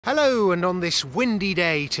Hello, and on this windy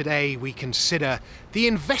day today we consider the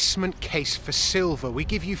investment case for silver. We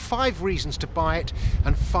give you 5 reasons to buy it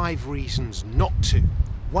and 5 reasons not to.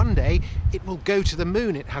 One day it will go to the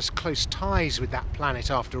moon. It has close ties with that planet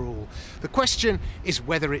after all. The question is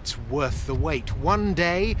whether it's worth the wait. One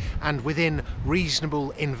day and within reasonable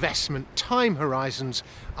investment time horizons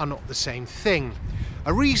are not the same thing.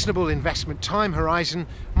 A reasonable investment time horizon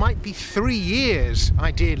might be 3 years,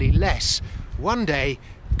 ideally less. One day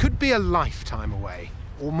could be a lifetime away,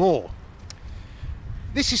 or more.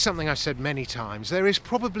 This is something I've said many times. There is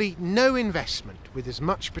probably no investment with as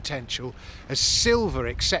much potential as silver,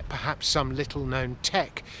 except perhaps some little-known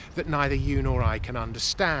tech that neither you nor I can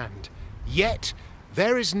understand. Yet,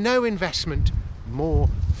 there is no investment more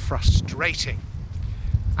frustrating.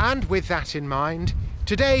 And with that in mind,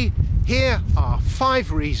 today, here are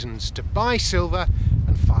 5 reasons to buy silver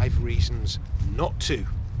and 5 reasons not to.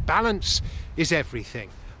 Balance is everything,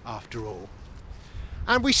 after all.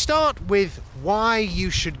 And we start with why you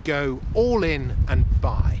should go all in and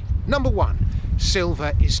buy. Number 1,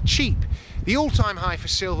 silver is cheap. The all-time high for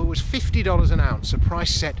silver was $50 an ounce, a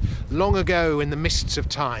price set long ago in the mists of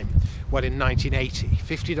time. Well, in 1980.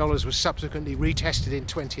 $50 was subsequently retested in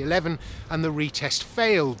 2011 and the retest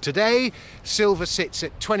failed. Today, silver sits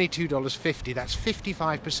at $22.50. That's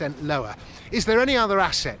 55% lower. Is there any other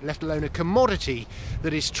asset, let alone a commodity,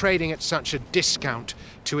 that is trading at such a discount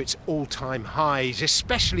to its all-time highs,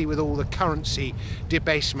 especially with all the currency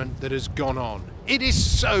debasement that has gone on? It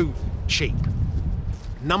is so cheap.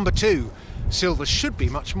 Number 2, silver should be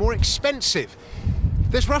much more expensive.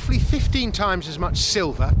 There's roughly 15 times as much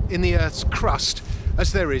silver in the Earth's crust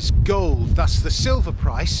as there is gold. Thus, the silver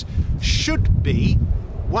price should be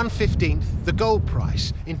 1/15 the gold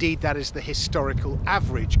price. Indeed, that is the historical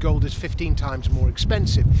average. Gold is 15 times more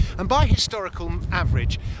expensive. And by historical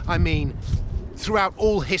average, I mean throughout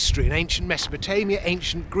all history, in ancient Mesopotamia,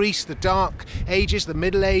 ancient Greece, the Dark Ages, the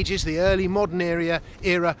Middle Ages, the early modern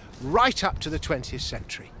era, right up to the 20th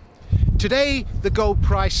century. Today, the gold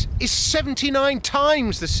price is 79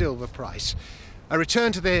 times the silver price. A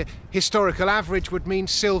return to the historical average would mean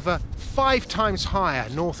silver 5 times higher,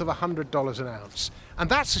 north of $100 an ounce. And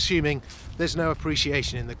that's assuming there's no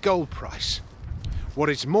appreciation in the gold price. What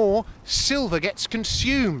is more, silver gets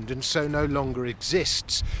consumed and so no longer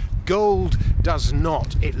exists. Gold does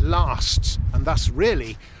not, it lasts, and thus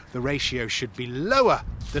really the ratio should be lower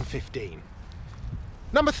than 15.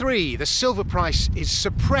 Number 3, the silver price is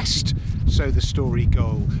suppressed, so the story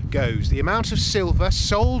goes. The amount of silver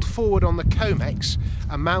sold forward on the COMEX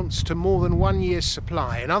amounts to more than 1 year's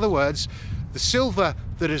supply. In other words, the silver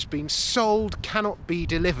that has been sold cannot be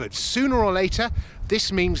delivered. Sooner or later,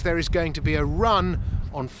 this means there is going to be a run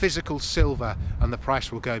on physical silver and the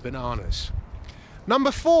price will go bananas.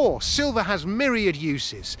 Number 4, silver has myriad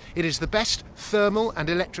uses. It is the best thermal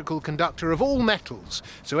and electrical conductor of all metals.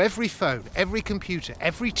 So every phone, every computer,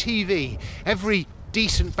 every TV, every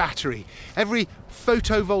decent battery, every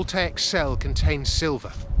photovoltaic cell contains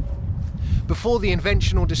silver. Before the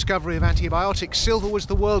invention or discovery of antibiotics, silver was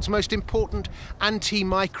the world's most important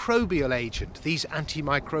antimicrobial agent. These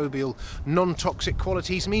antimicrobial, non-toxic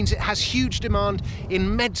qualities means it has huge demand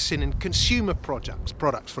in medicine and consumer products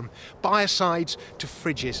from biocides to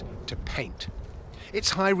fridges to paint.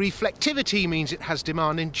 Its high reflectivity means it has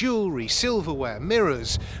demand in jewellery, silverware,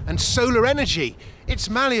 mirrors and solar energy. It's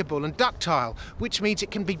malleable and ductile, which means it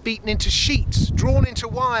can be beaten into sheets, drawn into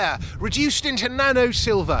wire, reduced into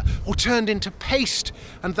nano-silver or turned into paste,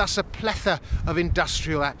 and thus a plethora of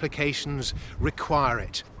industrial applications require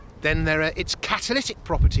it. Then there are its catalytic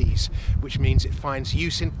properties, which means it finds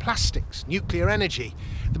use in plastics, nuclear energy,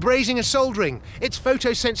 the brazing and soldering, its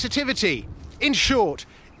photosensitivity. In short,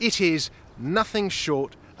 it is nothing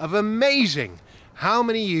short of amazing how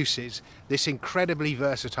many uses this incredibly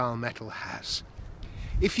versatile metal has.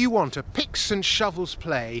 If you want a picks and shovels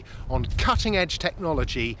play on cutting-edge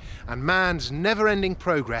technology and man's never-ending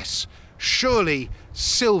progress, surely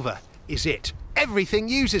silver is it. Everything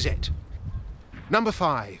uses it. Number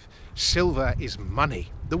 5, silver is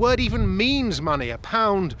money. The word even means money. A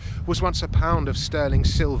pound was once a pound of sterling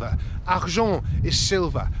silver. Argent is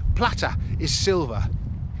silver. Plata is silver.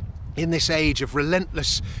 In this age of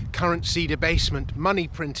relentless currency debasement, money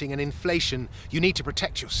printing and inflation, you need to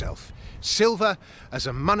protect yourself. Silver, as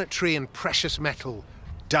a monetary and precious metal,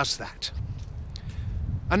 does that.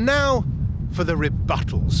 And now for the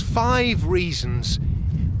rebuttals. 5 reasons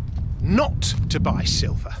not to buy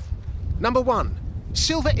silver. Number 1,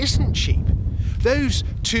 silver isn't cheap. Those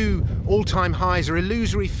two all-time highs are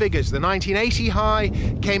illusory figures. The 1980 high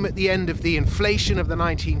came at the end of the inflation of the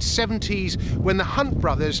 1970s, when the Hunt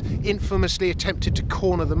brothers infamously attempted to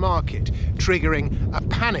corner the market, triggering a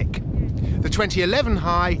panic. The 2011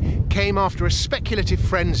 high came after a speculative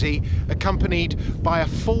frenzy accompanied by a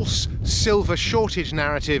false silver shortage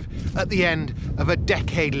narrative at the end of a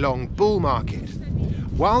decade-long bull market.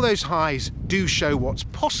 While those highs do show what's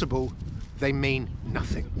possible, they mean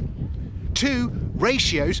nothing. 2,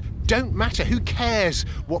 ratios don't matter. Who cares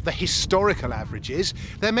what the historical average is?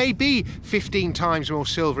 There may be 15 times more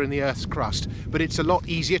silver in the Earth's crust, but it's a lot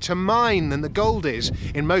easier to mine than the gold is.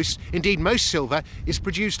 Indeed, most silver is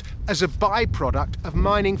produced as a byproduct of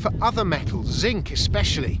mining for other metals, zinc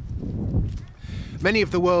especially. Many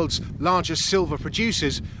of the world's largest silver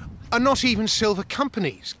producers are not even silver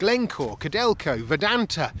companies. Glencore, Codelco,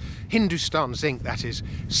 Vedanta, Hindustan Zinc, that is,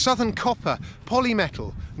 Southern Copper,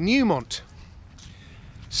 Polymetal, Newmont.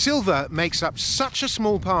 Silver makes up such a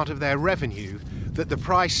small part of their revenue that the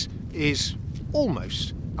price is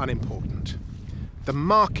almost unimportant. The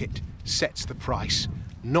market sets the price,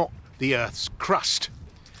 not the Earth's crust.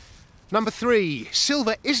 Number 3,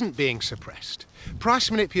 silver isn't being suppressed. Price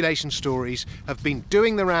manipulation stories have been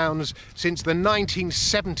doing the rounds since the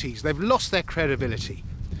 1970s. They've lost their credibility.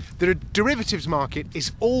 The derivatives market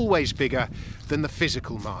is always bigger than the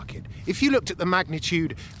physical market. If you looked at the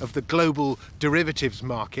magnitude of the global derivatives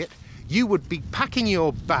market, you would be packing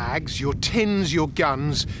your bags, your tins, your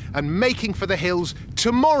guns, and making for the hills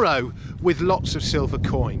tomorrow with lots of silver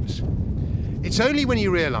coins. It's only when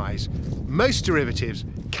you realise most derivatives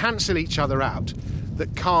cancel each other out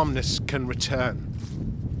that calmness can return.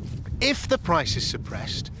 If the price is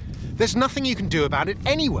suppressed, there's nothing you can do about it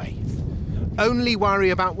anyway. Only worry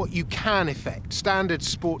about what you can affect. Standard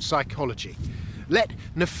sports psychology. Let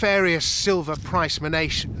nefarious silver price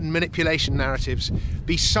manipulation narratives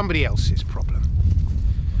be somebody else's problem.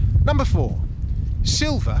 Number 4,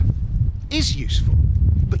 silver is useful,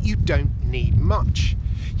 but you don't need much.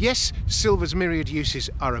 Yes, silver's myriad uses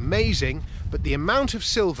are amazing, but the amount of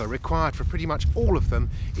silver required for pretty much all of them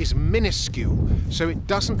is minuscule, so it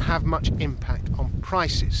doesn't have much impact on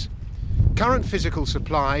prices. Current physical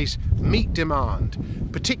supplies meet demand,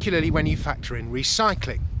 particularly when you factor in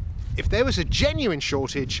recycling. If there was a genuine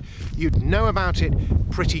shortage, you'd know about it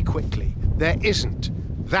pretty quickly. There isn't.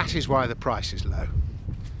 That is why the price is low.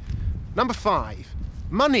 Number 5,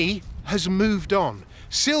 money has moved on.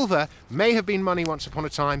 Silver may have been money once upon a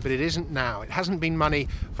time, but it isn't now. It hasn't been money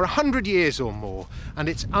for 100 years or more, and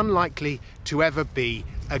it's unlikely to ever be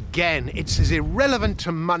again. It's as irrelevant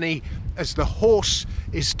to money as the horse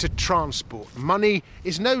is to transport. Money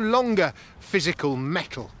is no longer physical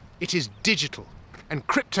metal. It is digital. And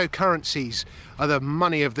cryptocurrencies are the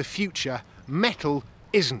money of the future. Metal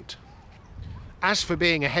isn't. As for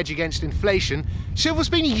being a hedge against inflation, silver's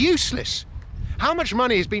been useless. How much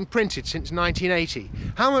money has been printed since 1980?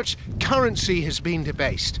 How much currency has been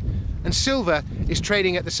debased? And silver is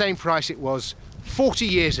trading at the same price it was 40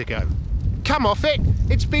 years ago. Come off it!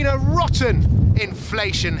 It's been a rotten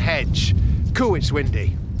inflation hedge. Cool, it's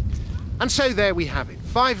windy. And so there we have it.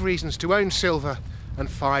 5 reasons to own silver and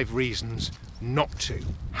 5 reasons not to.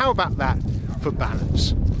 How about that for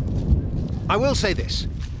balance? I will say this.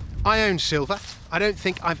 I own silver. I don't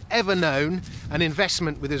think I've ever known an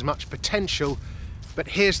investment with as much potential, but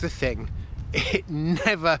here's the thing, it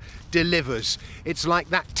never delivers. It's like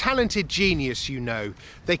that talented genius, you know.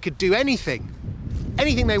 They could do anything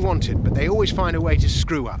they wanted, but they always find a way to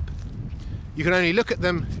screw up. You can only look at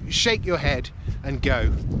them, shake your head and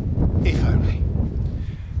go, if only.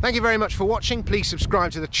 Thank you very much for watching. Please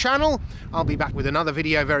subscribe to the channel. I'll be back with another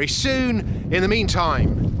video very soon. In the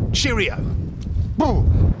meantime, cheerio.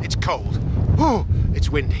 It's cold. It's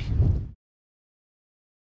windy.